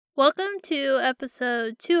Welcome to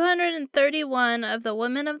episode 231 of the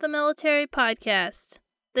Women of the Military podcast.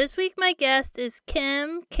 This week my guest is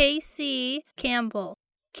Kim K.C. Campbell.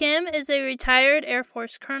 Kim is a retired Air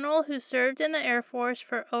Force colonel who served in the Air Force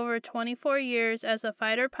for over 24 years as a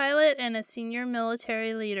fighter pilot and a senior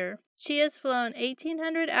military leader. She has flown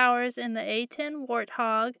 1,800 hours in the A-10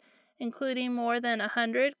 Warthog, including more than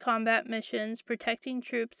 100 combat missions protecting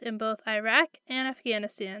troops in both Iraq and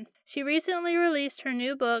Afghanistan. She recently released her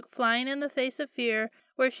new book, Flying in the Face of Fear,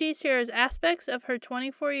 where she shares aspects of her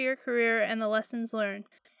 24-year career and the lessons learned.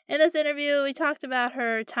 In this interview, we talked about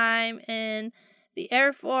her time in the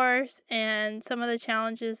Air Force and some of the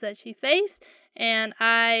challenges that she faced, and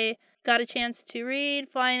I got a chance to read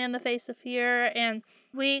Flying in the Face of Fear, and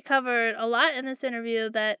we covered a lot in this interview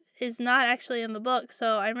that is not actually in the book,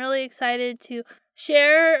 so I'm really excited to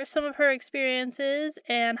share some of her experiences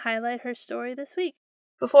and highlight her story this week.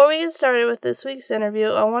 Before we get started with this week's interview,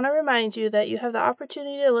 I want to remind you that you have the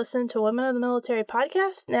opportunity to listen to Women of the Military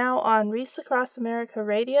podcast now on Reese Across America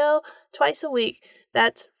Radio twice a week.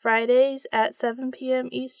 That's Fridays at 7 p.m.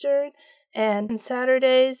 Eastern and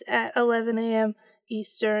Saturdays at 11 a.m.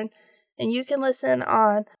 Eastern. And you can listen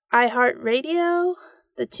on iHeartRadio,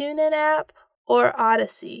 the TuneIn app, or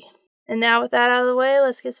Odyssey. And now with that out of the way,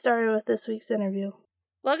 let's get started with this week's interview.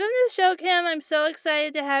 Welcome to the show, Kim. I'm so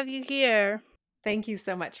excited to have you here. Thank you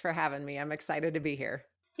so much for having me. I'm excited to be here.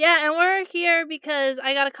 Yeah, and we're here because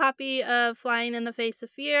I got a copy of Flying in the Face of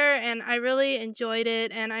Fear, and I really enjoyed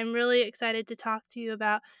it, and I'm really excited to talk to you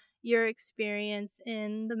about your experience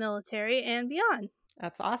in the military and beyond.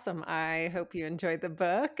 That's awesome. I hope you enjoyed the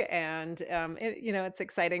book, and it's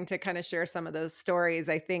exciting to kind of share some of those stories.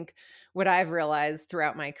 I think what I've realized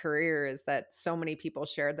throughout my career is that so many people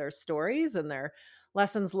share their stories and their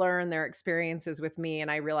lessons learned, their experiences with me, and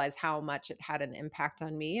I realize how much it had an impact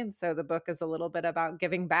on me. And so the book is a little bit about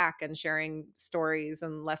giving back and sharing stories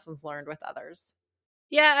and lessons learned with others.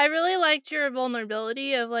 Yeah, I really liked your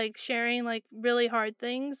vulnerability of sharing really hard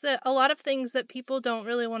things, that a lot of things that people don't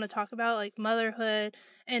really want to talk about, like motherhood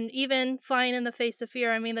and even Flying in the Face of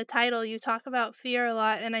Fear. I mean, the title, you talk about fear a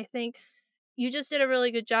lot, and I think you just did a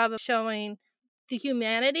really good job of showing the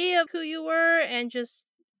humanity of who you were and just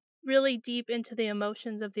really deep into the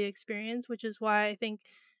emotions of the experience, which is why I think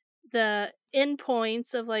the end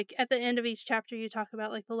points of at the end of each chapter you talk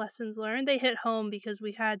about the lessons learned, they hit home because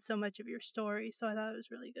we had so much of your story. So I thought it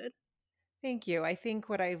was really good. Thank you. I think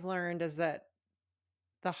what I've learned is that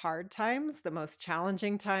the hard times, the most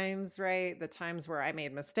challenging times, right? The times where I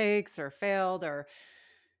made mistakes or failed or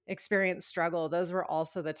experienced struggle, those were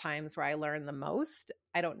also the times where I learned the most.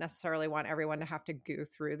 I don't necessarily want everyone to have to go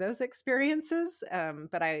through those experiences,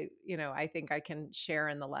 but I think I can share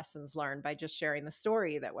in the lessons learned by just sharing the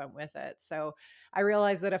story that went with it. So I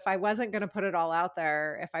realized that if I wasn't going to put it all out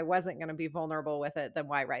there, if I wasn't going to be vulnerable with it, then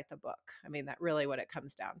why write the book? I mean, that really what it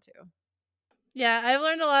comes down to. Yeah, I've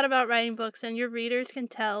learned a lot about writing books, and your readers can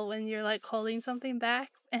tell when you're holding something back.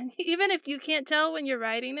 And even if you can't tell when you're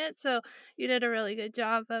writing it, so you did a really good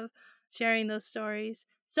job of sharing those stories.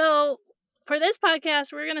 So for this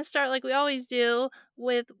podcast, we're going to start like we always do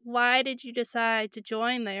with why did you decide to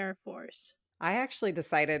join the Air Force? I actually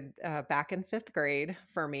decided back in fifth grade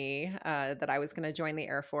for me that I was going to join the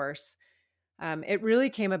Air Force. It really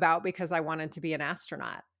came about because I wanted to be an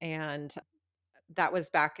astronaut. And that was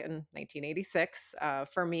back in 1986.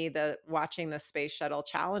 For me, watching the Space Shuttle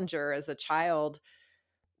Challenger as a child,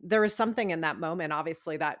 there was something in that moment,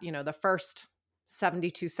 obviously, that, the first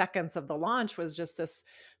 72 seconds of the launch was just this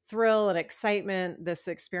thrill and excitement, this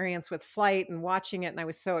experience with flight and watching it. And I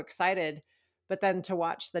was so excited. But then to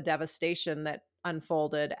watch the devastation that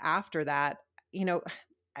unfolded after that, you know,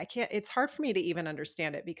 I can't, it's hard for me to even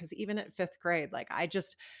understand it because even at fifth grade,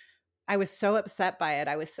 I was so upset by it.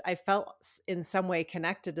 I felt in some way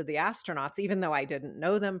connected to the astronauts, even though I didn't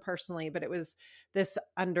know them personally, but it was this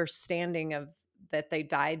understanding of that they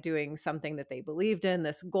died doing something that they believed in,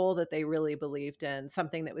 this goal that they really believed in,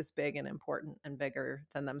 something that was big and important and bigger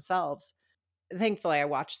than themselves. Thankfully, I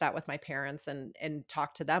watched that with my parents and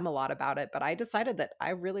talked to them a lot about it, but I decided that I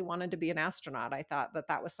really wanted to be an astronaut. I thought that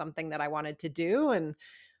that was something that I wanted to do, and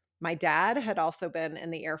my dad had also been in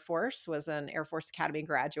the Air Force, was an Air Force Academy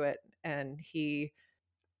graduate, and he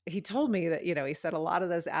told me that, he said a lot of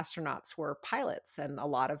those astronauts were pilots and a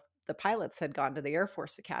lot of the pilots had gone to the Air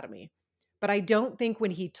Force Academy. But I don't think when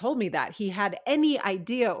he told me that he had any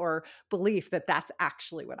idea or belief that that's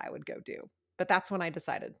actually what I would go do. But that's when I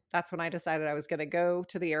decided. That's when I decided I was going to go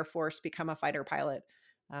to the Air Force, become a fighter pilot,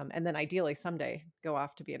 and then ideally someday go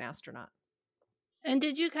off to be an astronaut. And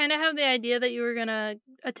did you kinda have the idea that you were gonna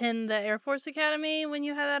attend the Air Force Academy when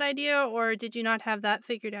you had that idea, or did you not have that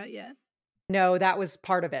figured out yet? No, that was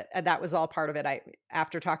part of it. That was all part of it. I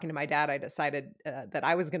After talking to my dad, I decided, that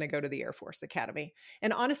I was gonna go to the Air Force Academy.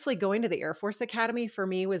 And honestly, going to the Air Force Academy for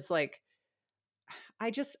me was like, I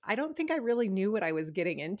don't think I really knew what I was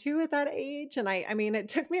getting into at that age, and I mean, it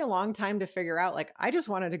took me a long time to figure out, like, I just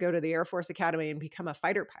wanted to go to the Air Force Academy and become a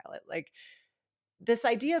fighter pilot. Like, this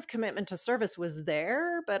idea of commitment to service was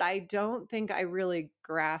there, but I don't think I really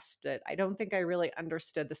grasped it. I don't think I really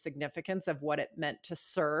understood the significance of what it meant to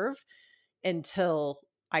serve until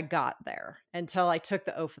I got there, until I took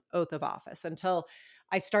the oath of office, until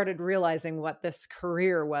I started realizing what this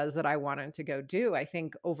career was that I wanted to go do. I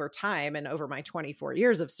think over time and over my 24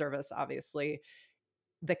 years of service, obviously,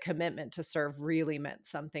 the commitment to serve really meant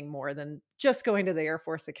something more than just going to the Air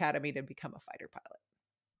Force Academy to become a fighter pilot.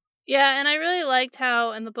 Yeah, and I really liked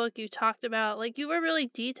how in the book you talked about like, you were really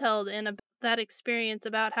detailed in that experience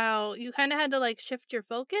about how you kinda had to, like, shift your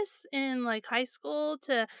focus in, like, high school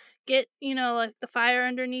to get, like, the fire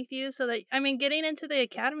underneath you so that I mean, getting into the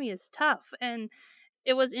academy is tough, and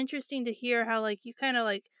it was interesting to hear how, like, you kinda,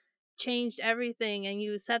 like, changed everything and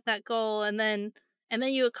you set that goal and then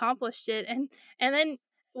you accomplished it, and then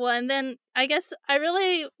and then I guess I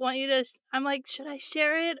really want you to I'm like, "Should I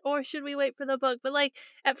share it or should we wait for the book?" But, like,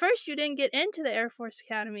 at first you didn't get into the Air Force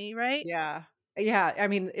Academy, right? Yeah. Yeah, I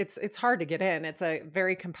mean, it's hard to get in. It's a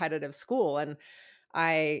very competitive school, and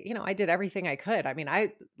I did everything I could. I mean,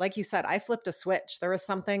 like you said, I flipped a switch. There was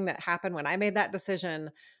something that happened when I made that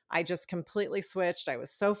decision. I just completely switched. I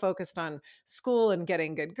was so focused on school and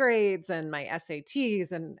getting good grades and my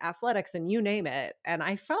SATs and athletics and you name it. And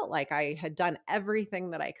I felt like I had done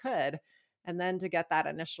everything that I could. And then to get that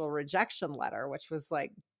initial rejection letter, which was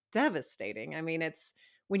like devastating. I mean, it's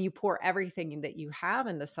when you pour everything that you have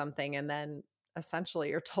into something and then essentially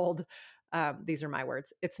you're told, these are my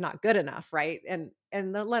words, it's not good enough, right? And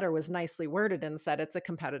the letter was nicely worded and said it's a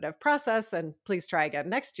competitive process and please try again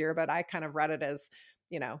next year. But I kind of read it as,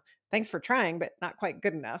 you know, thanks for trying, but not quite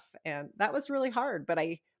good enough. And that was really hard. But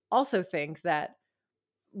I also think that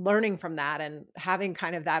learning from that and having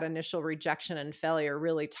kind of that initial rejection and failure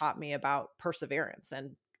really taught me about perseverance.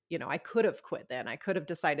 And, I could have quit then. I could have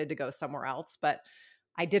decided to go somewhere else, but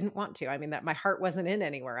I didn't want to. I mean, that my heart wasn't in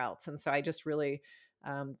anywhere else. And so I just really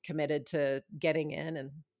committed to getting in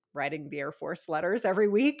and writing the Air Force letters every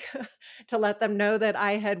week to let them know that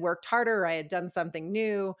I had worked harder, I had done something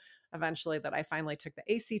new. Eventually, that I finally took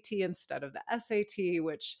the ACT instead of the SAT,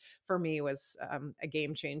 which for me was a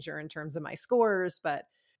game changer in terms of my scores. But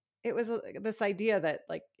it was this idea that,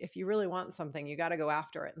 like, if you really want something, you gotta go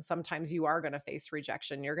after it, and sometimes you are gonna face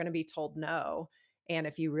rejection, you're gonna be told no, and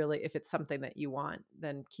if it's something that you want,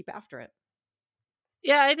 then keep after it.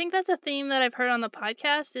 Yeah, I think that's a theme that I've heard on the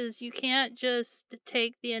podcast is you can't just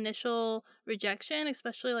take the initial rejection,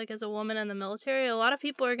 especially like as a woman in the military. A lot of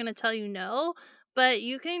people are going to tell you no, but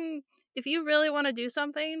you can if you really want to do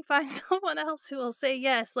something, find someone else who will say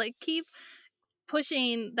yes. Like keep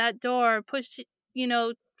pushing that door,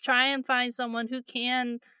 try and find someone who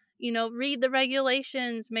can, read the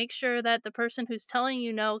regulations, make sure that the person who's telling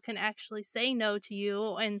you no can actually say no to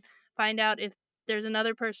you and find out if there's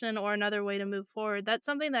another person or another way to move forward. That's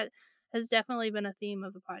something that has definitely been a theme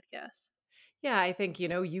of the podcast. Yeah, I think,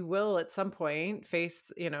 you will at some point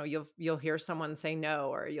face, you'll hear someone say no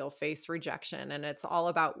or you'll face rejection, and it's all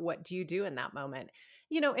about what do you do in that moment.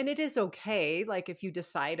 And it is okay, like, if you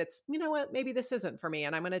decide it's, "You know what, maybe this isn't for me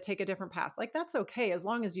and I'm gonna take a different path." Like, that's okay as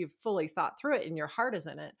long as you've fully thought through it and your heart is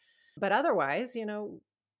in it. But otherwise,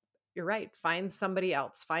 you're right, find somebody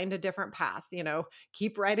else, find a different path,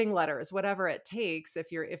 keep writing letters, whatever it takes.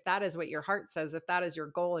 If that is what your heart says, if that is your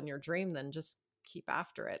goal and your dream, then just keep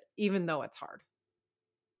after it, even though it's hard.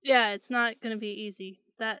 Yeah, it's not going to be easy.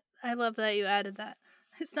 That I love that you added that.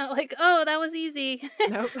 It's not like, "Oh, that was easy."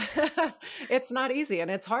 Nope. It's not easy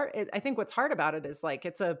and it's hard. I think what's hard about it is, like,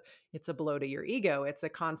 it's a blow to your ego. It's a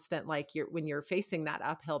constant, like, when you're facing that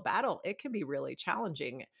uphill battle, it can be really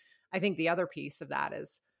challenging. I think the other piece of that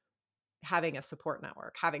is having a support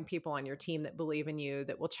network, having people on your team that believe in you,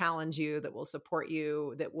 that will challenge you, that will support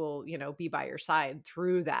you, that will, be by your side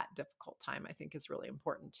through that difficult time, I think is really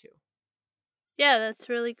important too. Yeah, that's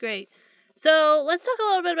really great. So let's talk a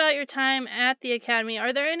little bit about your time at the academy.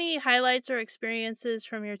 Are there any highlights or experiences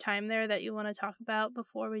from your time there that you want to talk about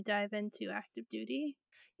before we dive into active duty?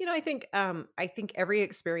 I think every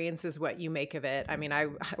experience is what you make of it. I mean, I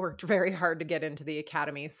worked very hard to get into the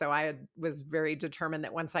academy, so was very determined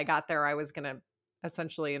that once I got there, I was going to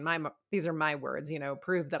essentially, these are my words,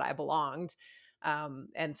 prove that I belonged.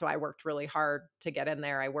 And so I worked really hard to get in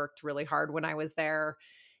there. I worked really hard when I was there.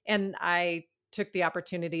 And I took the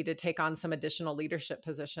opportunity to take on some additional leadership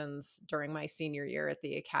positions during my senior year at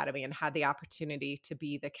the academy and had the opportunity to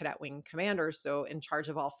be the cadet wing commander, so in charge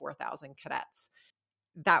of all 4,000 cadets.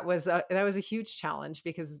 That was a huge challenge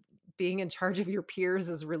because being in charge of your peers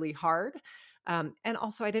is really hard. And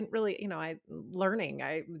also, I didn't really, I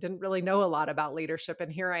didn't really know a lot about leadership.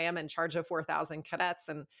 And here I am in charge of 4,000 cadets.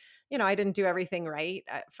 And, I didn't do everything right,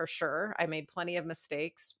 for sure. I made plenty of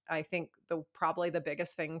mistakes. I think probably the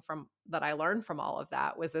biggest thing from that I learned from all of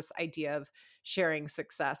that was this idea of sharing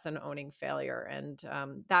success and owning failure. And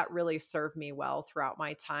that really served me well throughout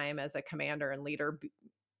my time as a commander and leader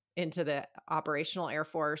into the operational Air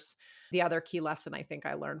Force. The other key lesson I think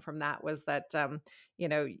I learned from that was that, you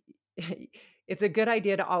know, it's a good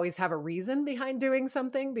idea to always have a reason behind doing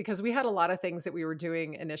something, because we had a lot of things that we were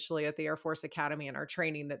doing initially at the Air Force Academy in our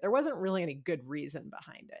training that there wasn't really any good reason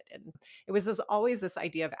behind it. And it was always this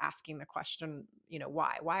idea of asking the question,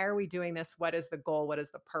 why? Why are we doing this? What is the goal? What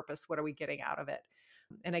is the purpose? What are we getting out of it?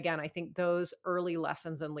 And again, I think those early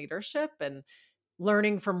lessons in leadership and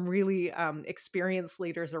learning from really experienced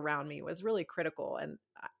leaders around me was really critical. And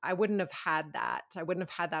I wouldn't have had that. I wouldn't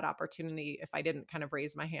have had that opportunity if I didn't kind of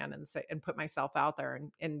raise my hand and say and put myself out there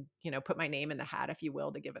and put my name in the hat, if you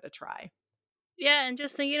will, to give it a try. Yeah, and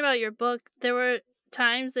just thinking about your book, there were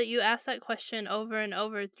times that you asked that question over and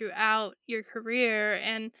over throughout your career,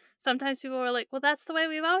 and sometimes people were like, "Well, that's the way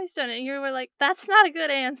we've always done it." And you were like, "That's not a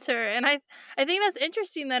good answer." And I think that's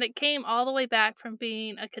interesting that it came all the way back from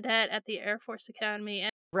being a cadet at the Air Force Academy.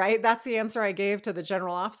 And Right? That's the answer I gave to the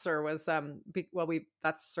general officer was, well,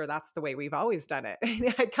 that's the way we've always done it.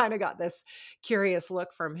 And I kind of got this curious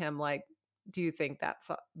look from him, like, do you think that's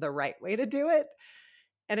the right way to do it?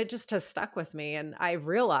 And it just has stuck with me. And I've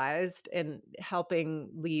realized in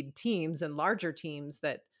helping lead teams and larger teams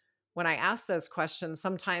that when I ask those questions,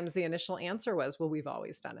 sometimes the initial answer was, well, we've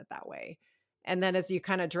always done it that way. And then as you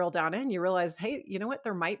kind of drill down in, you realize, hey, you know what?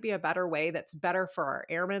 There might be a better way that's better for our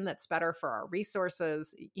airmen, that's better for our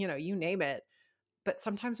resources, you name it. But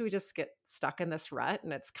sometimes we just get stuck in this rut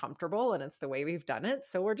and it's comfortable and it's the way we've done it.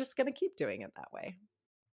 So we're just going to keep doing it that way.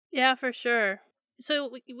 yeah, for sure.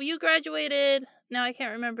 So you graduated. Now I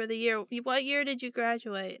can't remember the year. What year did you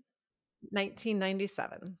graduate?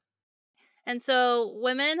 1997. And so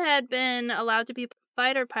women had been allowed to be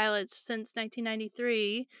fighter pilots since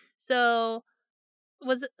 1993. So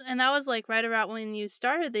and that was like right around when you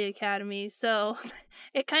started the academy. So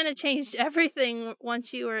it kind of changed everything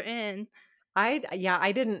once you were in. I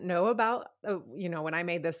didn't know about, when I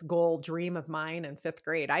made this goal dream of mine in 5th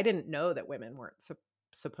grade, I didn't know that women weren't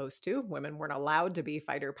supposed to. Women weren't allowed to be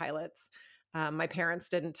fighter pilots. My parents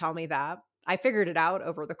didn't tell me that. I figured it out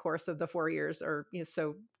over the course of the 4 years or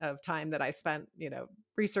so of time that I spent,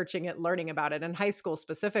 researching it, learning about it. In high school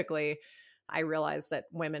specifically, I realized that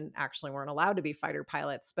women actually weren't allowed to be fighter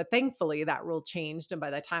pilots. But thankfully, that rule changed. And by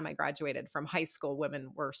the time I graduated from high school,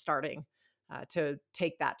 women were starting to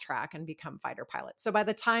take that track and become fighter pilots. So by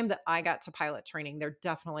the time that I got to pilot training, there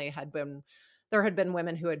had been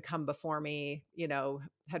women who had come before me,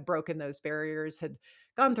 had broken those barriers, had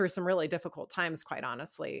gone through some really difficult times, quite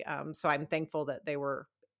honestly. So I'm thankful that they were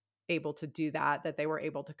able to do that they were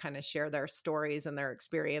able to kind of share their stories and their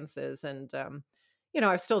experiences. And,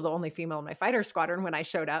 I was still the only female in my fighter squadron when I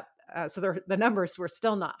showed up. So the numbers were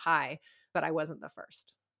still not high, but I wasn't the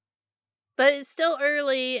first. But it's still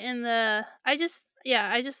early in the I just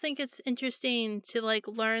think it's interesting to like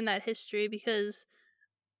learn that history because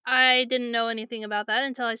I didn't know anything about that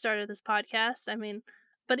until I started this podcast. I mean,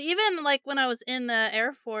 but even like when I was in the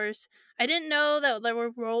Air Force, I didn't know that there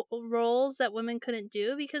were roles that women couldn't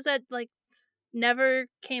do because that like never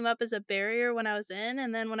came up as a barrier when I was in.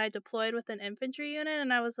 And then when I deployed with an infantry unit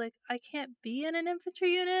and I was like, I can't be in an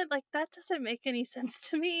infantry unit, like that doesn't make any sense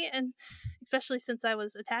to me. And especially since I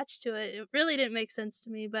was attached to it, it really didn't make sense to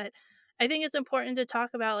me. But I think it's important to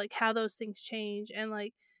talk about like how those things change and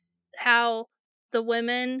like how the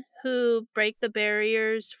women who break the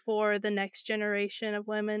barriers for the next generation of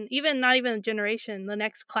women, even not even a generation, the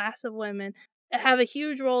next class of women, have a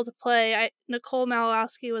huge role to play. Nicole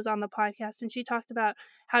Malowski was on the podcast and she talked about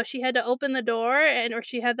how she had to open the door or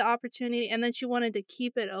she had the opportunity and then she wanted to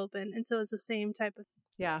keep it open. And so it's the same type of.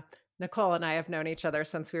 Yeah. Nicole and I have known each other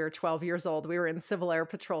since we were 12 years old. We were in Civil Air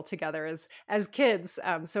Patrol together as kids.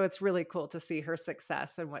 So it's really cool to see her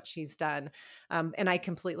success and what she's done. And I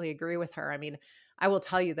completely agree with her. I mean, I will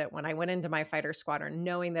tell you that when I went into my fighter squadron,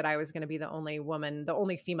 knowing that I was going to be the only woman, the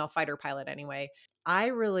only female fighter pilot anyway, I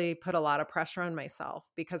really put a lot of pressure on myself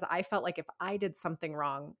because I felt like if I did something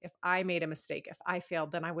wrong, if I made a mistake, if I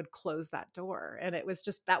failed, then I would close that door. And it was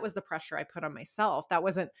just, that was the pressure I put on myself. That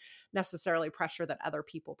wasn't necessarily pressure that other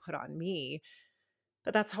people put on me,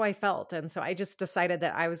 but that's how I felt. And so I just decided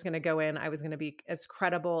that I was going to go in, I was going to be as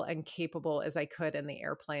credible and capable as I could in the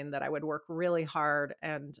airplane, that I would work really hard.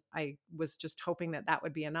 And I was just hoping that that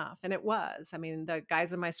would be enough. And it was. I mean, the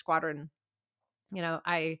guys in my squadron,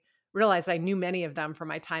 I realized I knew many of them from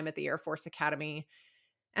my time at the Air Force Academy,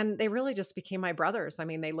 and they really just became my brothers. I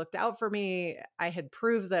mean, they looked out for me. I had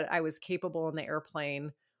proved that I was capable in the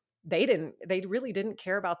airplane. They really didn't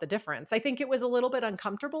care about the difference. I think it was a little bit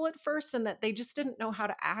uncomfortable at first, and that they just didn't know how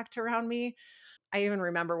to act around me. I even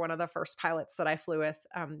remember one of the first pilots that I flew with.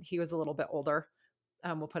 He was a little bit older,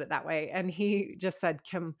 we'll put it that way. And he just said,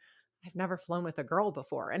 "Kim, I've never flown with a girl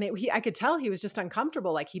before." And I could tell he was just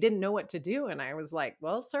uncomfortable. Like he didn't know what to do. And I was like,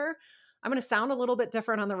 "Well, sir, I'm going to sound a little bit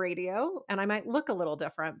different on the radio and I might look a little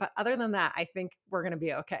different. But other than that, I think we're going to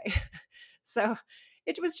be okay." So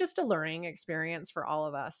it was just a learning experience for all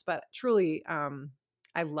of us. But truly,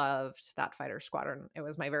 I loved that fighter squadron. It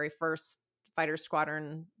was my very first fighter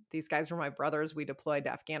squadron. These guys were my brothers. We deployed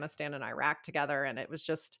to Afghanistan and Iraq together. And it was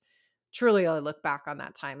just truly, I look back on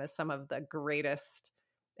that time as some of the greatest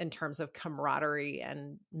in terms of camaraderie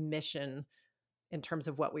and mission, in terms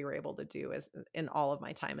of what we were able to do as in all of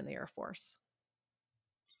my time in the Air Force.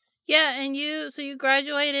 Yeah, and you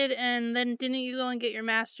graduated and then didn't you go and get your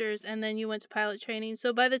master's and then you went to pilot training.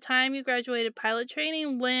 So by the time you graduated pilot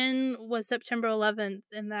training, when was September 11th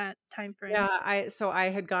in that time frame? Yeah, I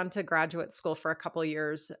had gone to graduate school for a couple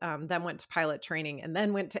years, then went to pilot training, and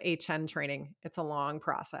then went to A-10 training. It's a long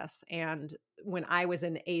process. And when I was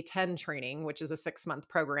in A-10 training, which is a 6-month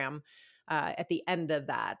program, at the end of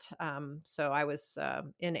that, so I was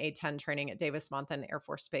in A-10 training at Davis-Monthan Air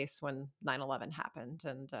Force Base when 9/11 happened.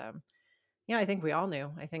 And yeah, I think we all knew.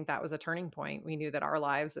 I think that was a turning point. We knew that our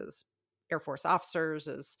lives as Air Force officers,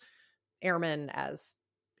 as airmen, as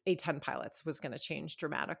A-10 pilots was going to change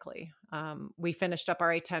dramatically. We finished up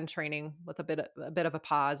our A-10 training with a bit of a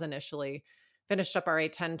pause initially. Finished up our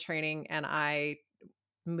A-10 training, and I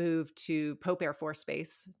moved to Pope Air Force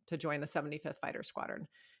Base to join the 75th Fighter Squadron,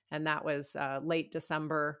 and that was late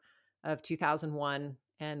December of 2001.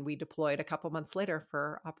 And we deployed a couple months later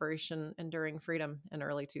for Operation Enduring Freedom in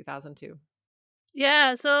early 2002.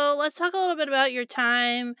 Yeah, so let's talk a little bit about your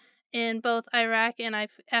time in both Iraq and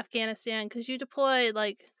Afghanistan because you deployed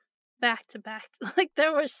like back to back. Like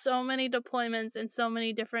there were so many deployments and so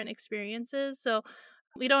many different experiences. So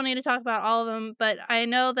we don't need to talk about all of them, but I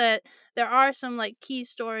know that there are some like key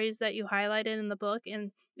stories that you highlighted in the book,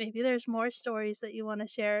 and maybe there's more stories that you want to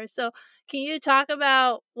share. So can you talk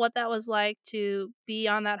about what that was like to be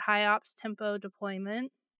on that high ops tempo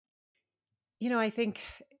deployment? I think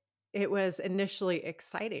it was initially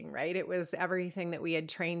exciting, right? It was everything that we had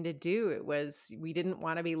trained to do. We didn't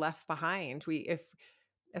want to be left behind.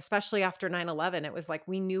 Especially after 9/11, it was like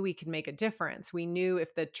we knew we could make a difference. We knew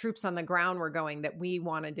if the troops on the ground were going that we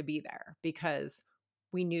wanted to be there because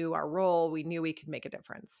we knew our role. We knew we could make a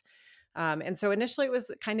difference. And so initially it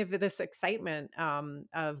was kind of this excitement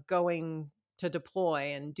of going to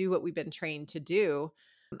deploy and do what we've been trained to do.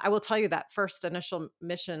 I will tell you that first initial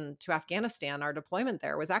mission to Afghanistan, our deployment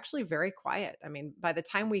there was actually very quiet. I mean, by the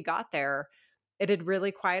time we got there, it had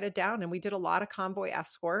really quieted down and we did a lot of convoy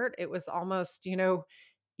escort. It was almost,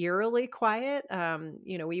 eerily quiet.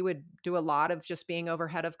 We would do a lot of just being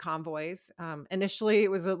overhead of convoys. Initially, it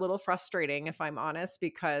was a little frustrating, if I'm honest,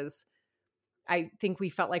 because I think we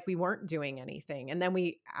felt like we weren't doing anything. And then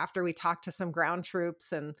after we talked to some ground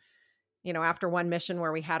troops and, after one mission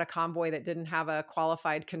where we had a convoy that didn't have a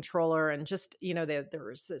qualified controller and just, there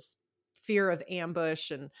was this fear of ambush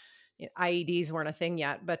and IEDs weren't a thing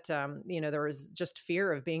yet, but, there was just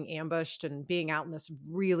fear of being ambushed and being out in this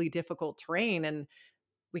really difficult terrain. And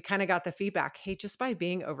we kind of got the feedback, hey, just by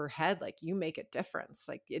being overhead, like you make a difference.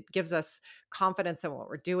 Like it gives us confidence in what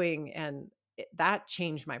we're doing. And that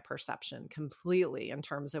changed my perception completely in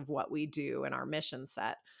terms of what we do in our mission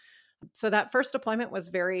set. So that first deployment was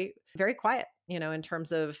very, very quiet, in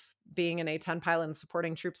terms of being an A-10 pilot and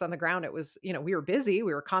supporting troops on the ground. It was, we were busy,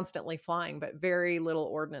 we were constantly flying, but very little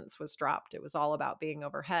ordnance was dropped. It was all about being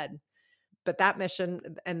overhead. But that mission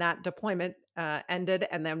and that deployment ended,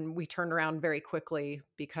 and then we turned around very quickly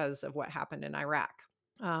because of what happened in Iraq.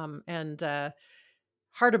 And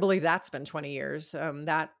hard to believe that's been 20 years.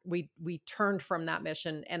 That we turned from that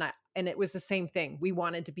mission, and it was the same thing. We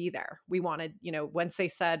wanted to be there. We wanted, once they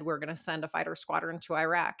said we're going to send a fighter squadron to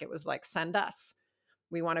Iraq, it was like send us.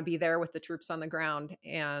 We want to be there with the troops on the ground.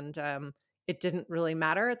 And it didn't really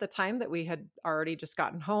matter at the time that we had already just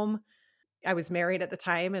gotten home. I was married at the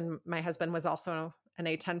time, and my husband was also an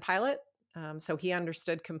A-10 pilot. So he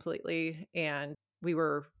understood completely, and we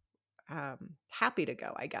were happy to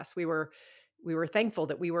go. I guess we were thankful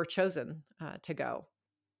that we were chosen to go.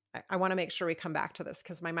 I want to make sure we come back to this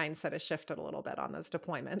because my mindset has shifted a little bit on those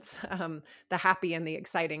deployments. The happy and the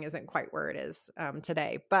exciting isn't quite where it is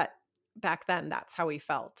today, but back then that's how we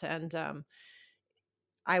felt. And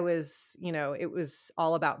it was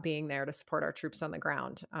all about being there to support our troops on the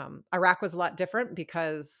ground. Iraq was a lot different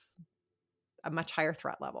because a much higher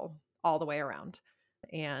threat level all the way around.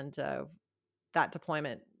 And that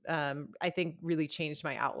deployment, I think, really changed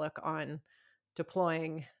my outlook on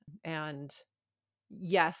deploying. And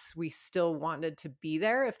yes, we still wanted to be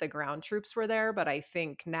there if the ground troops were there. But I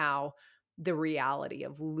think now the reality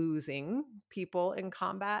of losing people in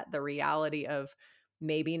combat, the reality of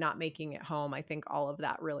maybe not making it home, I think all of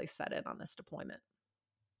that really set in on this deployment.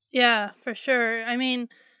 Yeah, for sure. I mean,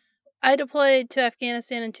 I deployed to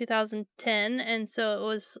Afghanistan in 2010, and so it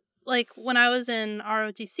was like when I was in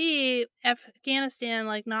ROTC, Afghanistan,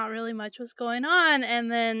 like not really much was going on, and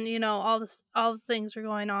then all the things were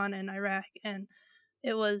going on in Iraq, and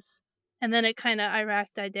it was, and then it kind of Iraq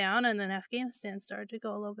died down, and then Afghanistan started to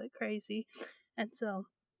go a little bit crazy, and so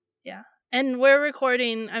yeah. And we're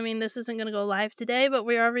recording. I mean, this isn't going to go live today, but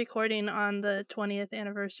we are recording on the 20th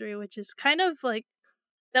anniversary, which is kind of like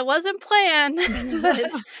that wasn't planned, but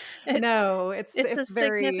it's No, it's a it's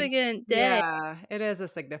very significant day. yeah, it is a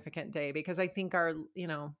significant day because I think our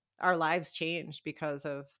lives changed because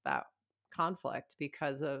of that conflict,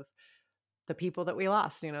 because of the people that we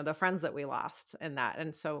lost, the friends that we lost and that.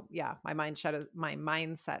 And so yeah, my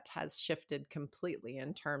mindset has shifted completely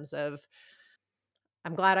in terms of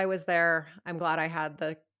I'm glad I was there. I'm glad I had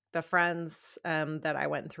the friends that I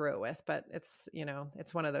went through it with, but it's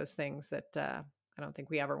one of those things that I don't think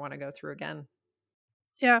we ever want to go through again.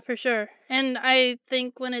 Yeah, for sure. And I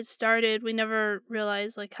think when it started, we never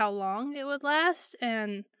realized like how long it would last,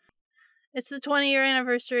 and it's the 20-year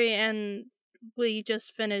anniversary, and we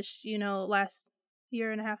just finished, last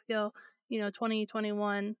year and a half ago,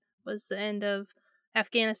 2021 was the end of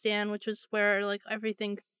Afghanistan, which was where like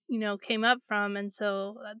everything, came up from. And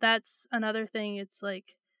so that's another thing. It's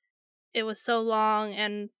like it was so long,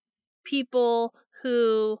 and people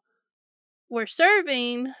who were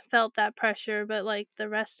serving felt that pressure, but like the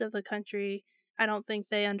rest of the country, I don't think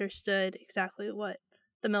they understood exactly what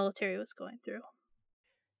the military was going through.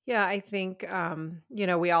 Yeah, I think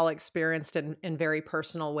we all experienced it in very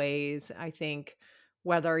personal ways. I think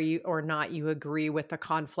whether you or not you agree with the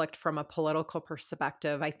conflict from a political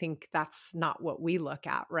perspective, I think that's not what we look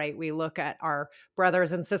at, right? We look at our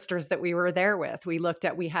brothers and sisters that we were there with. We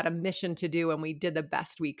had a mission to do and we did the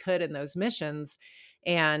best we could in those missions.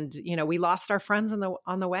 And we lost our friends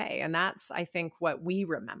on the way. And that's, I think, what we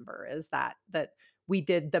remember is that we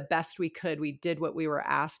did the best we could. We did what we were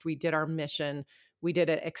asked. We did our mission, we did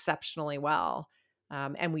it exceptionally well,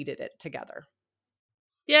 and we did it together.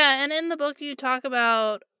 Yeah, and in the book you talk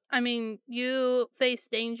about, I mean, you face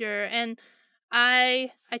danger, and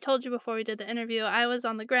I told you before we did the interview, I was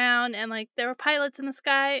on the ground, and like there were pilots in the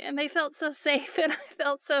sky and they felt so safe and I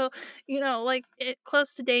felt so, like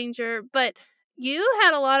close to danger, but you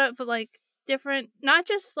had a lot of like different, not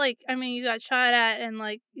just like, I mean, you got shot at and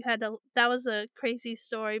like you had to, that was a crazy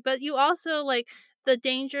story, but you also like the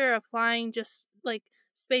danger of flying just like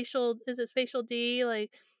spatial, is it spatial D,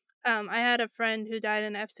 like I had a friend who died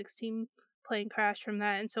in an F-16 plane crash from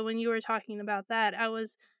that, and so when you were talking about that, I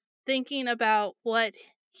was thinking about what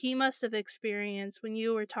he must have experienced when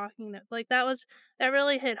you were talking, that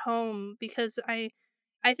really hit home because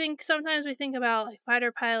I think sometimes we think about like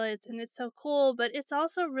fighter pilots and it's so cool, but it's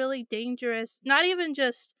also really dangerous. Not even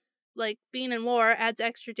just like being in war adds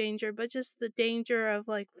extra danger, but just the danger of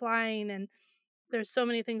like flying, and there's so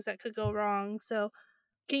many things that could go wrong. So,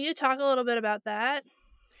 can you talk a little bit about that?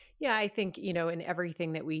 Yeah, I think, in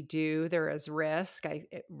everything that we do, there is risk.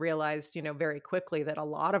 Realized, very quickly that a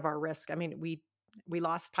lot of our risk, I mean, we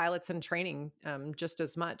lost pilots in training just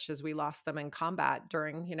as much as we lost them in combat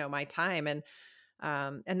during, my time. And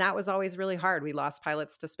that was always really hard. We lost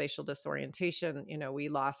pilots to spatial disorientation. We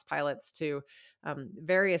lost pilots to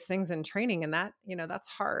various things in training. And that, that's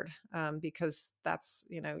hard because that's,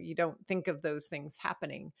 you don't think of those things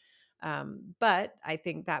happening. But I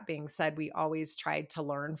think that being said, we always tried to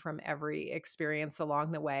learn from every experience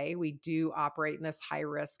along the way. We do operate in this high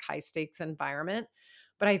risk, high stakes environment.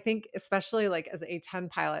 But I think, especially like as A-10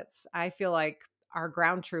 pilots, I feel like our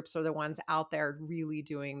ground troops are the ones out there really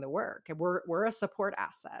doing the work. And we're a support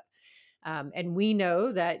asset. And we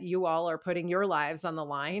know that you all are putting your lives on the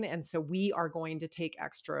line. And so we are going to take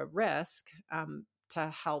extra risk to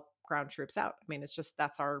help ground troops out. I mean, it's just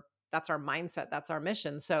that's our mindset. That's our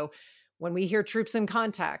mission. So when we hear troops in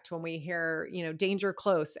contact, when we hear, danger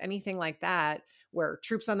close, anything like that, where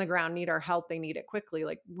troops on the ground need our help, they need it quickly,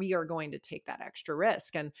 like we are going to take that extra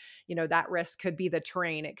risk. And, that risk could be the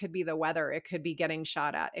terrain, it could be the weather, it could be getting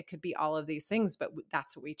shot at, it could be all of these things. But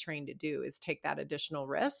that's what we train to do, is take that additional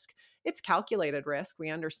risk. It's calculated risk. We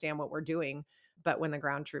understand what we're doing. But when the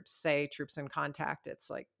ground troops say troops in contact,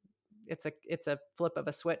 it's like, it's a flip of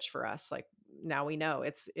a switch for us. Like now we know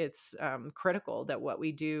it's critical that what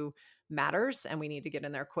we do matters, and we need to get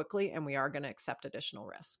in there quickly, and we are going to accept additional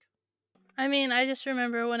risk. I mean, I just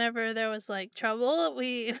remember whenever there was, like, trouble,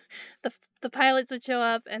 we the pilots would show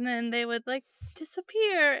up, and then they would, like,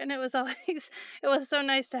 disappear, and it was always it was so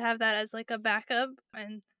nice to have that as, like, a backup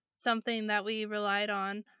and something that we relied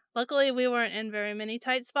on. Luckily, we weren't in very many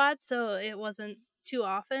tight spots, so it wasn't too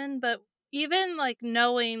often, but even, like,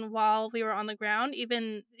 knowing while we were on the ground,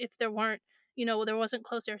 even if there weren't there wasn't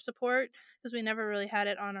close air support, because we never really had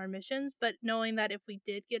it on our missions, but knowing that if we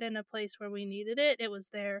did get in a place where we needed it, it was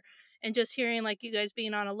there, and just hearing, like, you guys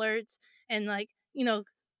being on alerts and, like,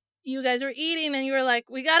 you guys were eating and you were like,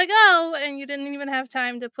 "We gotta go," and you didn't even have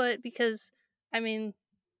time to put because, I mean,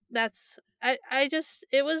 that's I just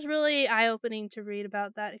it was really eye-opening to read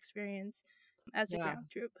about that experience as a Yeah. ground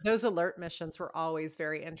troop. Those alert missions were always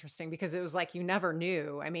very interesting because it was like you never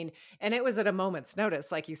knew. I mean, and it was at a moment's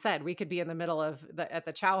notice. Like you said, we could be in the middle of at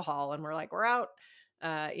the chow hall and we're like, we're out.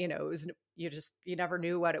 It was, you never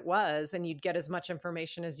knew what it was, and you'd get as much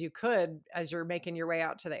information as you could as you're making your way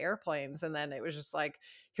out to the airplanes. And then it was just like,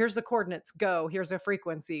 here's the coordinates, go, here's a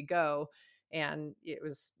frequency, go. And it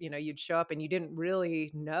was, you'd show up and you didn't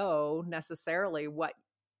really know necessarily what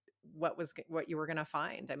you were going to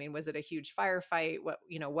find. I mean, was it a huge firefight?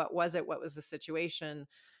 What was it? What was the situation?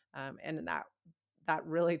 And that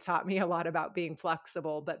really taught me a lot about being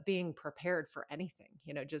flexible, but being prepared for anything.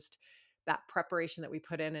 Just that preparation that we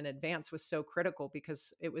put in advance was so critical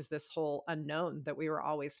because it was this whole unknown that we were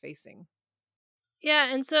always facing.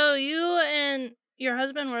 Yeah, and so you and your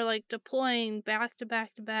husband were, like, deploying back to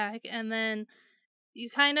back to back, and then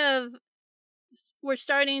you kind of were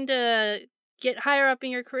starting to get higher up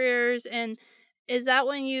in your careers, and is that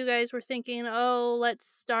when you guys were thinking, "Oh, let's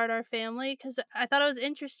start our family"? Because I thought it was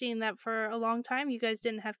interesting that for a long time you guys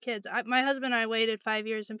didn't have kids. My husband and I waited 5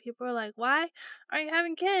 years, and people were like, "Why aren't you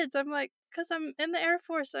having kids?" I'm like, "'Cause I'm in the Air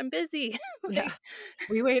Force, I'm busy." Yeah. Like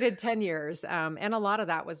We waited 10 years. And a lot of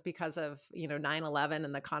that was because of, 9/11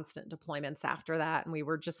 and the constant deployments after that. And we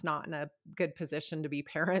were just not in a good position to be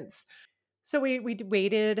parents. So we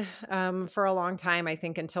waited for a long time, I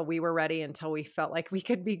think, until we were ready, until we felt like we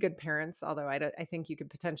could be good parents. Although I think you could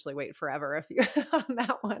potentially wait forever if you on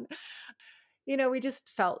that one. We just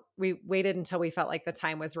felt we waited until we felt like the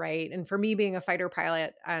time was right. And for me, being a fighter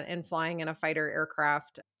pilot and flying in a fighter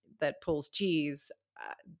aircraft that pulls G's,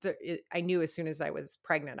 I knew as soon as I was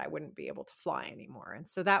pregnant, I wouldn't be able to fly anymore. And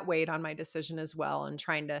so that weighed on my decision as well. And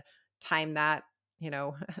trying to time that,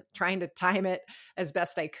 trying to time it as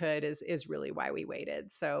best I could is really why we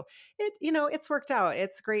waited. So it's worked out.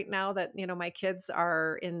 It's great now that, my kids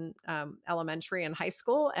are in elementary and high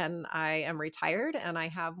school, and I am retired and I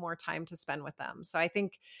have more time to spend with them. So I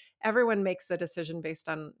think everyone makes a decision based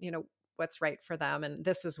on, what's right for them. And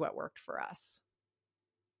this is what worked for us.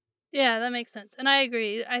 yeah, that makes sense, and I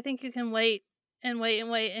agree. I think you can wait and wait and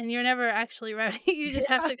wait, and you're never actually ready. You just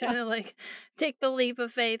have to kinda, like, take the leap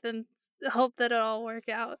of faith and hope that it'll all work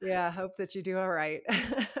out. Yeah, hope that you do all right.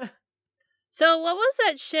 So, what was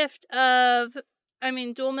that shift of I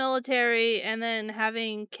mean, dual military and then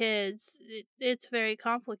having kids? It's very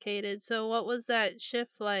complicated. So, what was that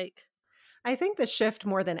shift like? I think the shift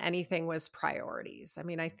more than anything was priorities. I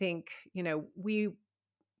mean, I think, we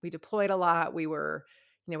deployed a lot. We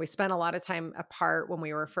spent a lot of time apart when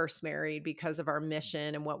we were first married because of our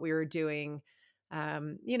mission and what we were doing.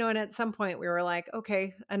 And at some point we were like,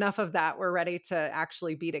 okay, enough of that. We're ready to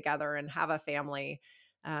actually be together and have a family.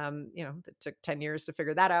 It took 10 years to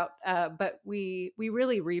figure that out. But we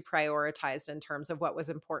really reprioritized in terms of what was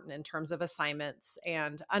important in terms of assignments,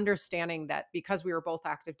 and understanding that because we were both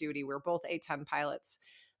active duty, we were both A-10 pilots.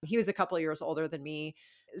 He was a couple of years older than me.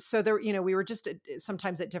 So there, we were just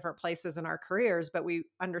sometimes at different places in our careers, but we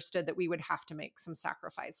understood that we would have to make some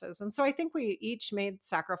sacrifices. And so I think we each made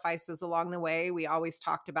sacrifices along the way. We always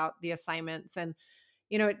talked about the assignments, and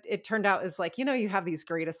it turned out as like, you have these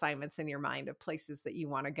great assignments in your mind of places that you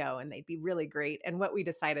want to go and they'd be really great. And what we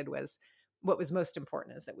decided was what was most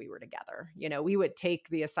important is that we were together. We would take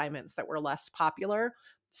the assignments that were less popular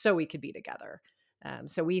so we could be together.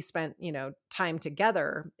 So we spent, time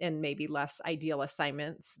together in maybe less ideal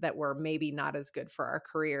assignments that were maybe not as good for our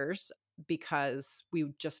careers because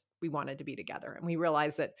we wanted to be together. And we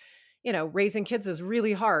realized that, raising kids is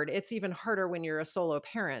really hard. It's even harder when you're a solo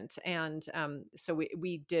parent. And so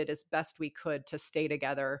we did as best we could to stay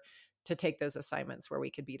together, to take those assignments where we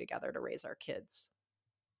could be together to raise our kids.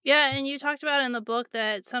 Yeah, and you talked about in the book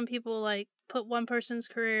that some people like put one person's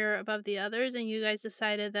career above the others, and you guys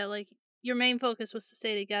decided that like your main focus was to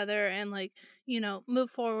stay together and like, move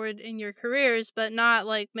forward in your careers, but not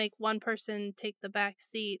like make one person take the back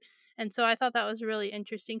seat. And so I thought that was really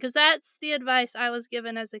interesting because that's the advice I was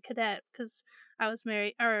given as a cadet because I was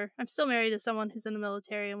married, or I'm still married to someone who's in the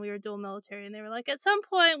military, and we were dual military. And they were like, at some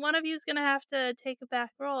point, one of you is going to have to take a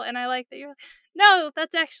back role. And I like that you're no,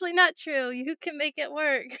 that's actually not true. You can make it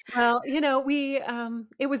work. Well, we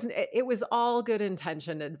it was all good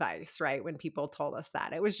intentioned advice, right? When people told us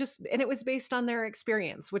that. It was based on their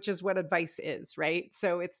experience, which is what advice is, right?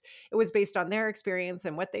 So it was based on their experience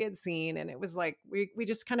and what they had seen, and it was like we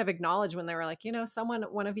just kind of acknowledged when they were like,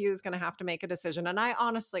 one of you is going to have to make a decision. And I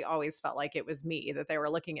honestly always felt like it was me, that they were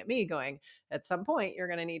looking at me going, at some point you're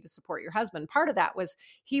going to need to support your husband. Part of that was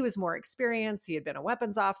he was more experienced, he had been a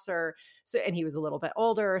weapons officer, so, and he was a little bit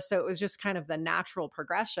older. So it was just kind of the natural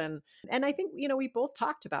progression. And I think, we both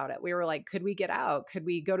talked about it. We were like, could we get out? Could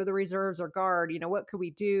we go to the reserves or guard? What could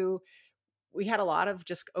we do? We had a lot of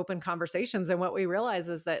just open conversations. And what we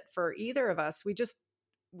realized is that for either of us,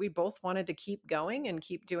 we both wanted to keep going and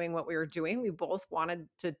keep doing what we were doing. We both wanted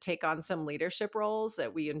to take on some leadership roles,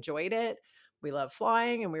 that we enjoyed it. We love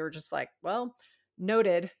flying. And we were just like, well,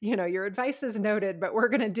 noted, your advice is noted, but we're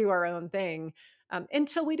going to do our own thing,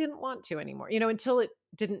 until we didn't want to anymore, until it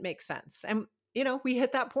didn't make sense. And, we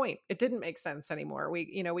hit that point. It didn't make sense anymore.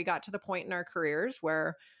 We got to the point in our careers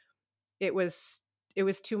where it was it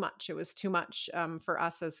was too much. It was too much, for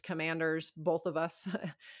us as commanders, both of us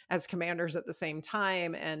as commanders at the same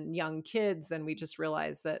time, and young kids. And we just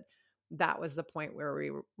realized that that was the point where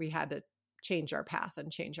we had to change our path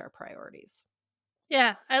and change our priorities.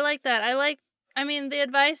 Yeah, I like that. I mean, the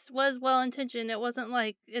advice was well intentioned. It wasn't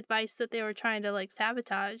like advice that they were trying to like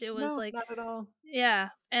sabotage. It was No, like, not at all. yeah,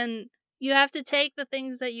 and you have to take the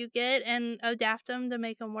things that you get and adapt them to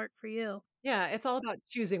make them work for you. Yeah, it's all about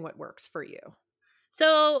choosing what works for you.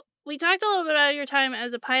 So we talked a little bit about your time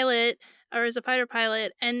as a pilot or as a fighter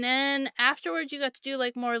pilot, and then afterwards you got to do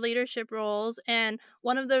like more leadership roles. And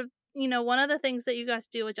one of the things that you got to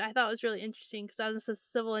do, which I thought was really interesting because I was a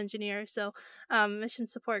civil engineer, so mission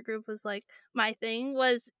support group was like my thing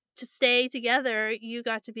was to stay together. You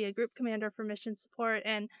got to be a group commander for mission support,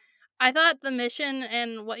 and I thought the mission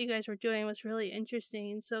and what you guys were doing was really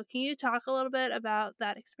interesting. So can you talk a little bit about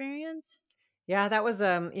that experience? Yeah, that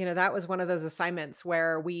was one of those assignments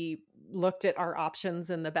where we looked at our options,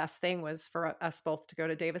 and the best thing was for us both to go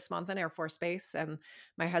to Davis Monthan Air Force Base. And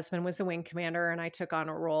my husband was the wing commander, and I took on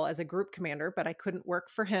a role as a group commander, but I couldn't work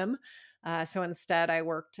for him. So instead, I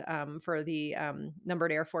worked, for the,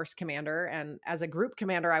 numbered Air Force commander. And as a group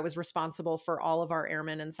commander, I was responsible for all of our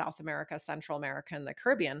airmen in South America, Central America, and the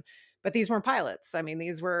Caribbean. But these weren't pilots. I mean,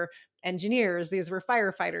 these were engineers, these were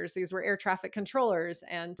firefighters, these were air traffic controllers.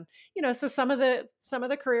 And so some of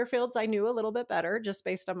the career fields I knew a little bit better just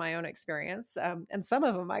based on my own experience, and some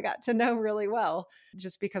of them I got to know really well,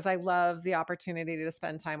 just because I love the opportunity to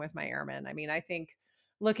spend time with my airmen. I mean, I think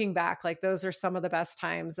looking back, like, those are some of the best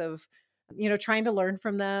times of, trying to learn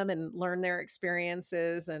from them and learn their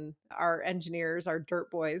experiences. And our engineers, our dirt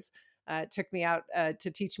boys, took me out,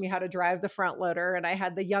 to teach me how to drive the front loader, and I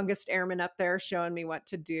had the youngest airman up there showing me what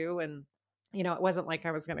to do. And it wasn't like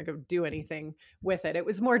I was going to go do anything with it. It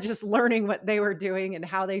was more just learning what they were doing and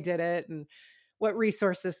how they did it and what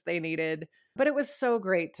resources they needed. But it was so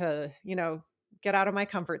great to, get out of my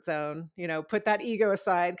comfort zone, put that ego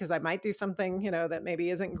aside, because I might do something, that maybe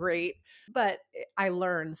isn't great. But I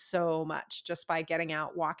learned so much just by getting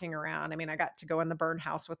out, walking around. I mean, I got to go in the burn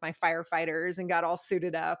house with my firefighters and got all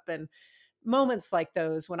suited up. And moments like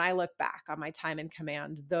those, when I look back on my time in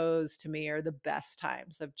command, those to me are the best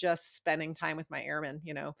times of just spending time with my airmen,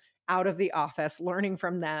 out of the office, learning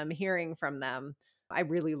from them, hearing from them. I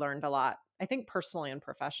really learned a lot, I think, personally and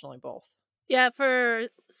professionally both. Yeah, for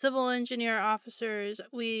civil engineer officers,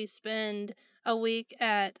 we spend a week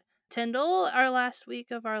at Tyndall, our last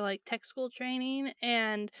week of our like tech school training,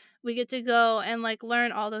 and we get to go and like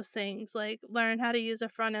learn all those things, like learn how to use a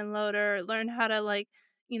front end loader, learn how to like,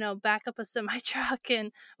 back up a semi truck,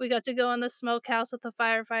 and we got to go in the smokehouse with the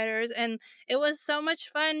firefighters, and it was so much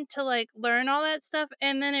fun to like learn all that stuff.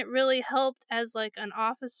 And then it really helped as like an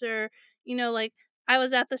officer, like I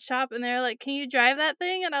was at the shop and they're like, "Can you drive that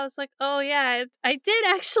thing?" And I was like, "Oh yeah, I did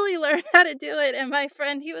actually learn how to do it." And my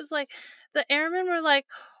friend, he was like, the airmen were like,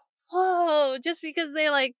 "Whoa," just because they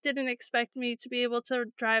like didn't expect me to be able to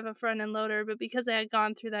drive a front end loader, but because I had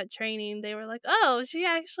gone through that training, they were like, "Oh, she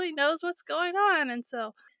actually knows what's going on." And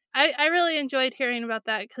so I really enjoyed hearing about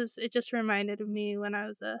that because it just reminded of me when I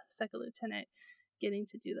was a second lieutenant getting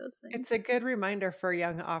to do those It's things. a good reminder for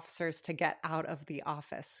young officers to get out of the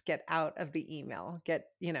office, get out of the email,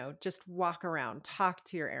 just walk around, talk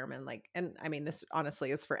to your airmen. Like, and I mean, this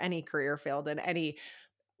honestly is for any career field and any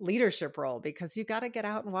leadership role, because you got to get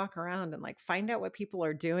out and walk around and like find out what people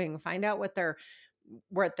are doing, find out what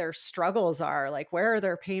their struggles are, like where are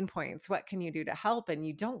their pain points, what can you do to help. And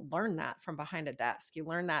you don't learn that from behind a desk. You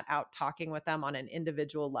learn that out talking with them on an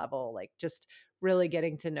individual level, like just really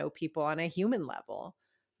getting to know people on a human level.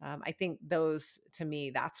 I think those, to me,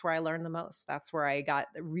 that's where I learned the most. That's where I got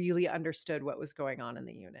really understood what was going on in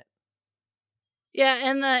the unit. Yeah,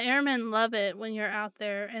 and the airmen love it when you're out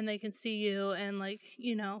there and they can see you and like,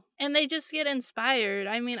 and they just get inspired.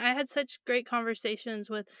 I mean, I had such great conversations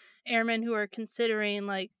with airmen who are considering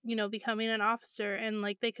like, becoming an officer, and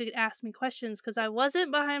like they could ask me questions cuz I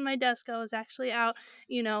wasn't behind my desk. I was actually out,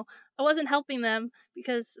 you know, I wasn't helping them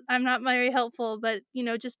because I'm not very helpful, but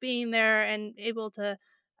just being there and able to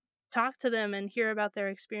talk to them and hear about their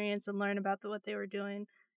experience and learn about what they were doing.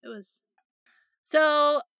 It was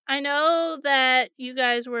so. I know that you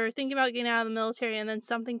guys were thinking about getting out of the military and then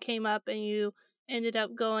something came up and you ended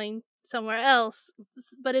up going somewhere else.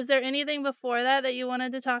 But is there anything before that that you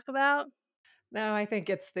wanted to talk about? No, I think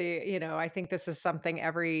I think this is something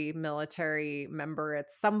every military member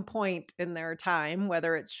at some point in their time,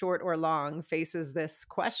 whether it's short or long, faces this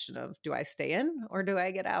question of, do I stay in or do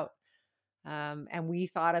I get out? And we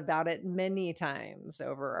thought about it many times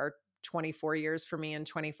over our 24 years for me and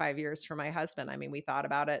 25 years for my husband. I mean, we thought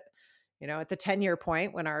about it, at the 10-year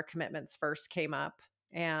point when our commitments first came up.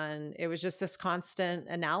 And it was just this constant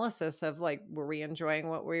analysis of like, were we enjoying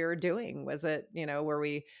what we were doing? Was it, were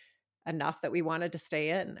we enough that we wanted to stay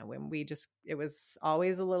in? And when it was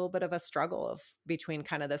always a little bit of a struggle of between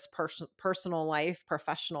kind of this personal life,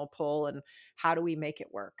 professional pull, and how do we make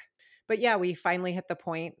it work? But yeah, we finally hit the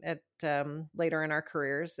point at later in our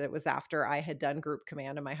careers. It was after I had done group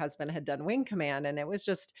command and my husband had done wing command. And it was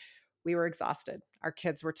just, we were exhausted. Our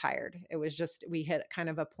kids were tired. It was just, we hit kind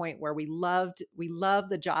of a point where we loved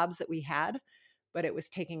the jobs that we had, but it was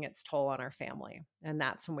taking its toll on our family. And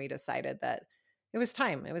that's when we decided that it was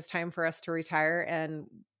time. It was time for us to retire. And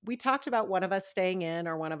we talked about one of us staying in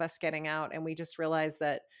or one of us getting out. And we just realized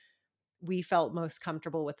that we felt most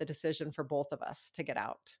comfortable with the decision for both of us to get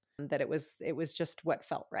out, that it was just what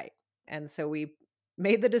felt right. And so we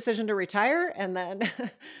made the decision to retire, and then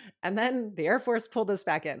and then the Air Force pulled us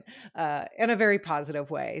back in a very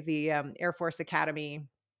positive way. The Air Force Academy,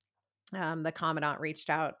 the commandant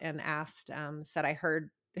reached out and asked, said, I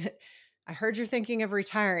heard you're thinking of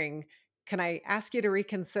retiring. Can I ask you to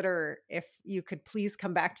reconsider if you could please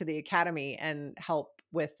come back to the academy and help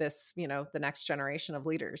with this, the next generation of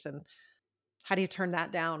leaders? And how do you turn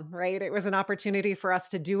that down, right? It was an opportunity for us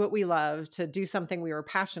to do what we love, to do something we were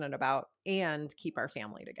passionate about, and keep our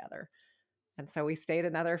family together. And so we stayed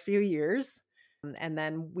another few years. And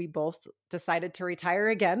then we both decided to retire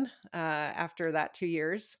again after that 2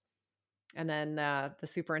 years. And then the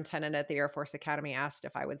superintendent at the Air Force Academy asked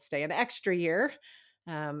if I would stay an extra year.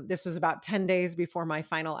 This was about 10 days before my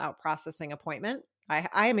final out processing appointment.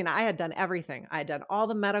 I mean, I had done everything. I had done all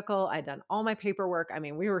the medical, I'd done all my paperwork. I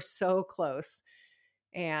mean, we were so close.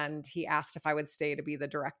 And he asked if I would stay to be the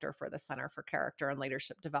director for the Center for Character and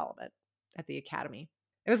Leadership Development at the Academy.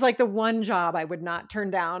 It was like the one job I would not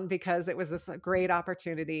turn down because it was this great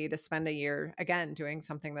opportunity to spend a year again doing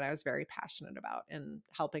something that I was very passionate about and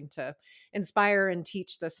helping to inspire and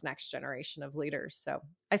teach this next generation of leaders. So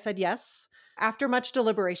I said yes after much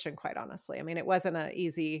deliberation, quite honestly. I mean, it wasn't an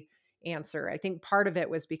easy answer. I think part of it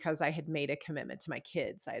was because I had made a commitment to my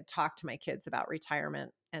kids. I had talked to my kids about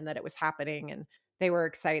retirement and that it was happening, and they were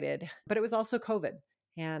excited. But it was also COVID.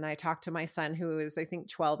 And I talked to my son, who was, I think,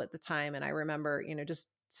 12 at the time. And I remember, just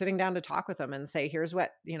sitting down to talk with him and say, here's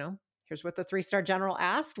what the 3-star general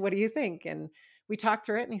asked. What do you think? And we talked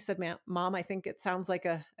through it. And he said, Mom, I think it sounds like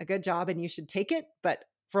a good job and you should take it, but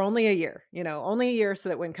for only a year, only a year, so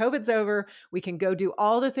that when COVID's over, we can go do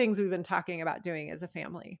all the things we've been talking about doing as a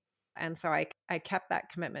family. And so I kept that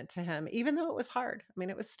commitment to him, even though it was hard. I mean,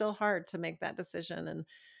 it was still hard to make that decision. And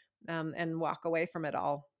and walk away from it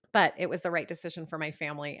all. But it was the right decision for my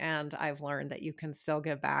family. And I've learned that you can still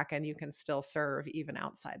give back and you can still serve even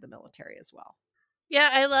outside the military as well. Yeah,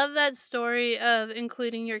 I love that story of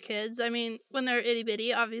including your kids. I mean, when they're itty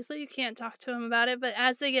bitty, obviously you can't talk to them about it, but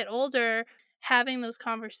as they get older, having those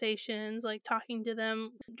conversations, like talking to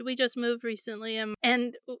them. We just moved recently,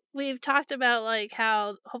 and we've talked about like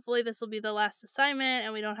how hopefully this will be the last assignment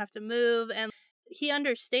and we don't have to move. And he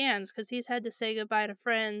understands because he's had to say goodbye to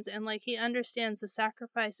friends, and like he understands the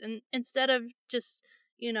sacrifice. And instead of just,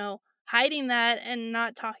 hiding that and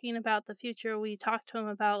not talking about the future, we talk to him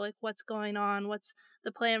about like what's going on, what's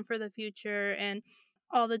the plan for the future, and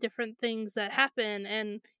all the different things that happen.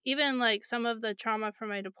 And even like some of the trauma from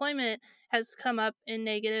my deployment has come up in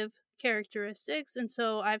negative characteristics. And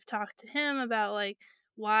so I've talked to him about like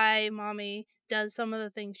why mommy does some of the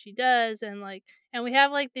things she does, and we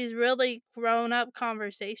have like these really grown up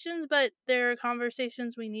conversations, but they're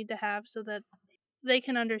conversations we need to have so that they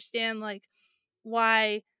can understand like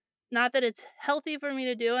why, not that it's healthy for me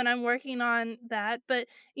to do, and I'm working on that, but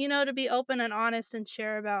to be open and honest and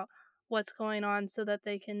share about what's going on so that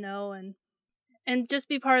they can know, and just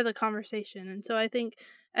be part of the conversation. And so I think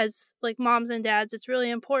as like moms and dads, it's really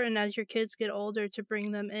important as your kids get older to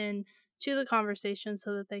bring them in to the conversation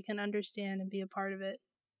so that they can understand and be a part of it.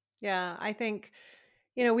 Yeah, I think,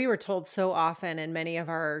 we were told so often in many of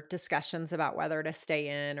our discussions about whether to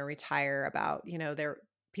stay in or retire about, their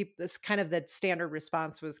people, this kind of the standard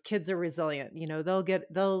response was kids are resilient,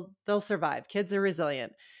 they'll survive. Kids are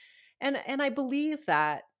resilient. And I believe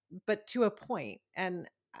that, but to a point. And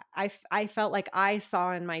I felt like I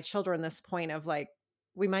saw in my children this point of like,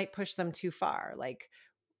 we might push them too far. Like,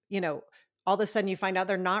 you know, all of a sudden you find out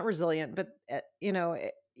they're not resilient, but you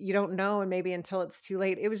don't know. And maybe until it's too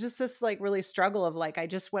late. It was just this like really struggle of like, I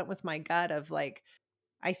just went with my gut of like,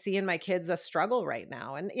 I see in my kids a struggle right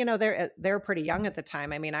now. And, they're pretty young at the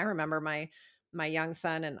time. I mean, I remember my young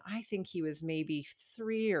son, and I think he was maybe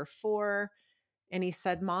 3 or 4, and he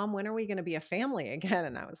said, "Mom, when are we gonna be a family again?"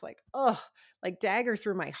 And I was like, "Oh," like dagger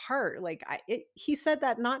through my heart. Like he said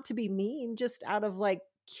that not to be mean, just out of like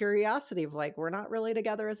curiosity of like, we're not really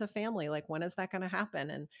together as a family. Like, when is that gonna happen?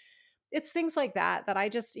 And it's things like that that I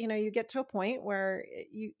just, you get to a point where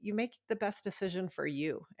you make the best decision for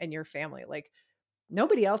you and your family. Like,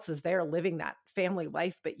 nobody else is there living that family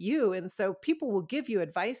life but you. And so people will give you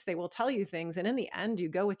advice, they will tell you things. And in the end, you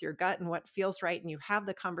go with your gut and what feels right. And you have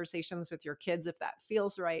the conversations with your kids if that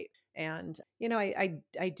feels right. And,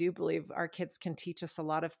 I do believe our kids can teach us a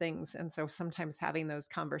lot of things. And so sometimes having those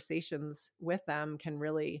conversations with them can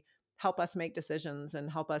really help us make decisions and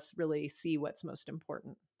help us really see what's most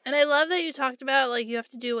important. And I love that you talked about like you have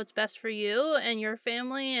to do what's best for you and your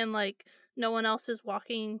family, and like no one else is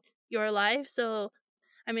walking your life. So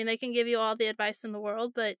I mean, they can give you all the advice in the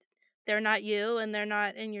world, but they're not you and they're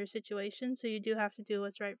not in your situation, so you do have to do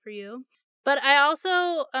what's right for you. But I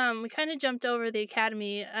also, we kind of jumped over the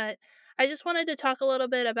academy. I just wanted to talk a little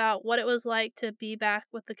bit about what it was like to be back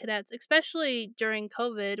with the cadets, especially during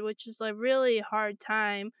COVID, which is a really hard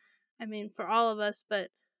time. I mean, for all of us, but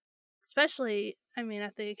especially, I mean,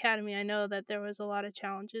 at the academy, I know that there was a lot of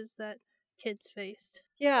challenges that kids faced.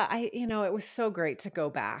 Yeah, it was so great to go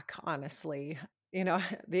back, honestly.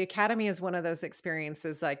 The academy is one of those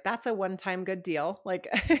experiences like that's a one-time good deal. Like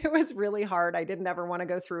it was really hard. I didn't ever want to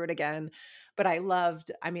go through it again, but I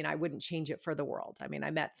mean, I wouldn't change it for the world. I mean,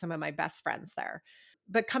 I met some of my best friends there.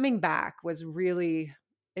 But coming back was really,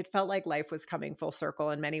 it felt like life was coming full circle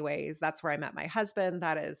in many ways. That's where I met my husband.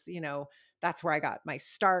 That is, that's where I got my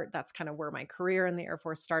start. That's kind of where my career in the Air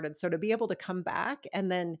Force started. So to be able to come back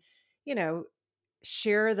and then, you know,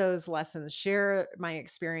 share those lessons, share my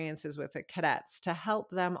experiences with the cadets to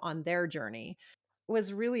help them on their journey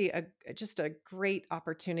was really just a great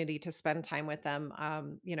opportunity to spend time with them,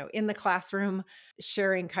 in the classroom,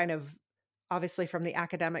 sharing kind of obviously from the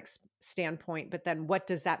academics standpoint, but then what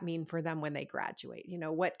does that mean for them when they graduate?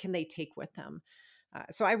 What can they take with them?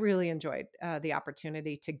 So I really enjoyed the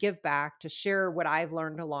opportunity to give back, to share what I've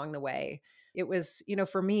learned along the way. It was,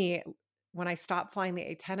 for me, when I stopped flying the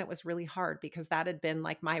A-10, it was really hard because that had been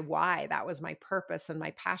like my why. That was my purpose and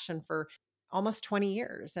my passion for almost 20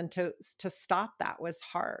 years. And to stop that was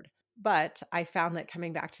hard. But I found that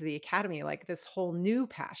coming back to the academy, like this whole new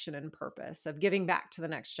passion and purpose of giving back to the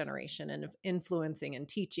next generation and of influencing and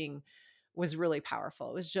teaching was really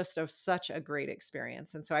powerful. It was just such a great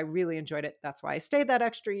experience. And so I really enjoyed it. That's why I stayed that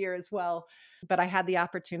extra year as well. But I had the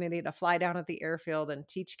opportunity to fly down at the airfield and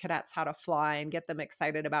teach cadets how to fly and get them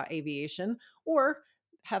excited about aviation, or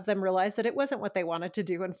have them realize that it wasn't what they wanted to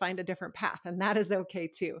do and find a different path. And that is okay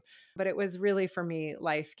too. But it was really, for me,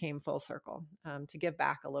 life came full circle, to give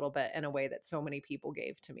back a little bit in a way that so many people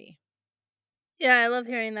gave to me. Yeah, I love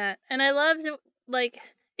hearing that. And I love to, like,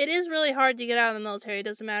 it is really hard to get out of the military. It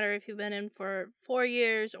doesn't matter if you've been in for 4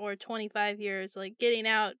 years or 25 years, like getting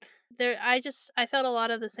out there. I felt a lot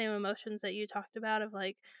of the same emotions that you talked about of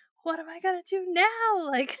like, what am I going to do now?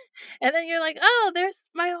 Like, and then you're like, oh, there's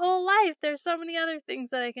my whole life. There's so many other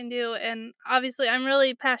things that I can do. And obviously, I'm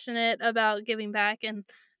really passionate about giving back and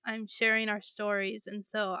I'm sharing our stories. And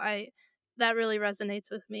so that really resonates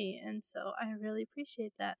with me. And so I really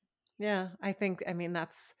appreciate that. Yeah, I mean,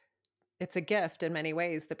 it's a gift in many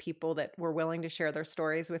ways, the people that were willing to share their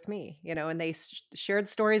stories with me, and they shared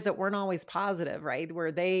stories that weren't always positive, right?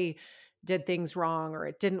 Where they did things wrong or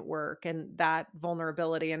it didn't work. And that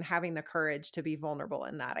vulnerability and having the courage to be vulnerable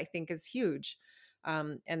in that, I think, is huge.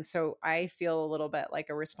 And so I feel a little bit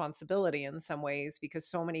like a responsibility in some ways because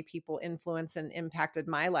so many people influenced and impacted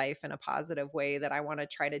my life in a positive way that I want to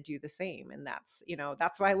try to do the same. And that's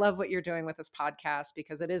why I love what you're doing with this podcast,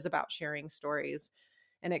 because it is about sharing stories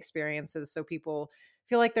and experiences so people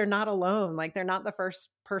feel like they're not alone, like they're not the first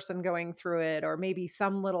person going through it, or maybe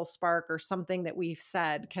some little spark or something that we've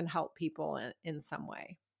said can help people in some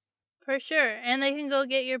way. For sure, and they can go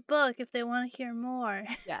get your book if they wanna hear more.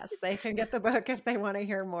 Yes, they can get the book if they want to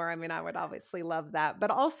hear more. I mean, I would obviously love that,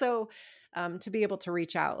 but also to be able to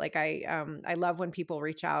reach out. Like I love when people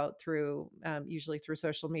reach out through, usually through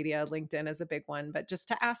social media. LinkedIn is a big one, but just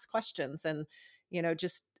to ask questions and,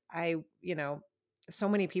 just I, so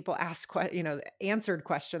many people answered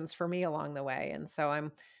questions for me along the way, and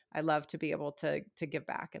so I love to be able to give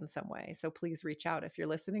back in some way. So please reach out if you're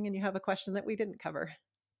listening and you have a question that we didn't cover.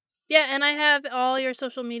 Yeah, and I have all your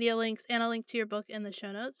social media links and a link to your book in the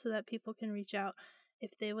show notes so that people can reach out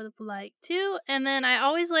if they would like to. And then I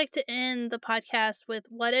always like to end the podcast with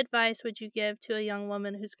what advice would you give to a young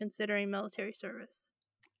woman who's considering military service?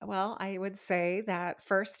 Well, I would say that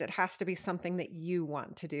first it has to be something that you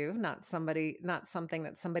want to do, not something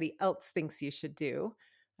that somebody else thinks you should do.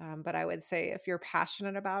 But I would say if you're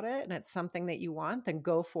passionate about it and it's something that you want, then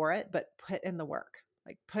go for it, but put in the work.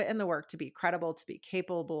 Like put in the work to be credible, to be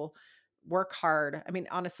capable, work hard. I mean,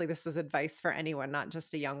 honestly, this is advice for anyone, not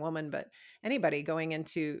just a young woman, but anybody going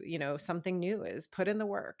into, something new, is put in the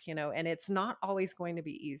work, and it's not always going to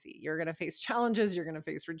be easy. You're going to face challenges, you're going to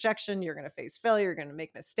face rejection, you're going to face failure, you're going to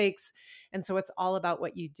make mistakes. And so it's all about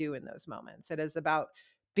what you do in those moments. It is about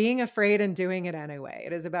being afraid and doing it anyway.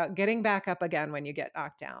 It is about getting back up again when you get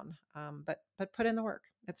knocked down. But put in the work.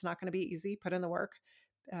 It's not going to be easy. Put in the work,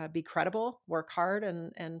 be credible, work hard,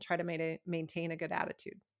 and try to maintain a good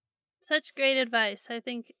attitude. Such great advice.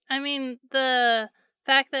 I mean, the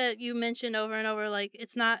fact that you mentioned over and over, like,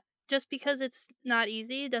 it's not just because it's not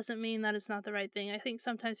easy doesn't mean that it's not the right thing. I think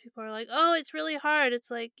sometimes people are like, oh, it's really hard. It's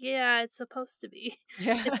like, yeah, it's supposed to be.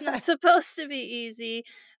 It's Yeah. not supposed to be easy.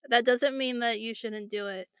 That doesn't mean that you shouldn't do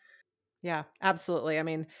it. Yeah, absolutely. I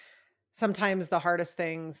mean, sometimes the hardest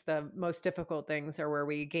things, the most difficult things are where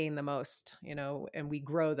we gain the most, and we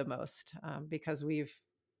grow the most, because we've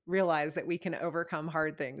realized that we can overcome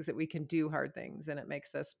hard things, that we can do hard things, and it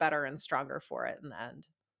makes us better and stronger for it in the end.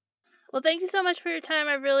 Well, thank you so much for your time.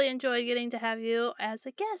 I really enjoyed getting to have you as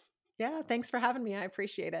a guest. Yeah, thanks for having me. I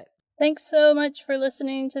appreciate it. Thanks so much for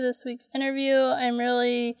listening to this week's interview. I'm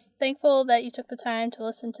really thankful that you took the time to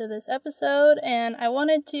listen to this episode, and I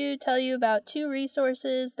wanted to tell you about 2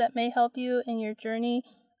 resources that may help you in your journey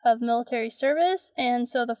of military service. And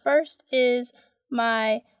so the first is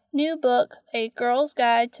my new book, A Girl's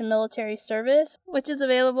Guide to Military Service, which is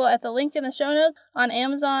available at the link in the show notes on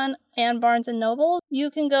Amazon and Barnes & Noble.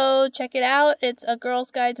 You can go check it out. It's A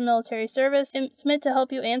Girl's Guide to Military Service. It's meant to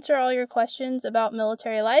help you answer all your questions about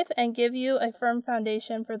military life and give you a firm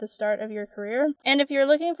foundation for the start of your career. And if you're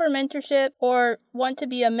looking for mentorship or want to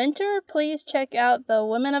be a mentor, please check out the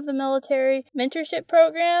Women of the Military Mentorship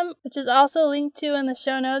Program, which is also linked to in the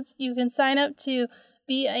show notes. You can sign up to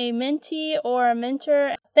be a mentee or a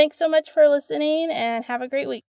mentor. Thanks so much for listening and have a great week.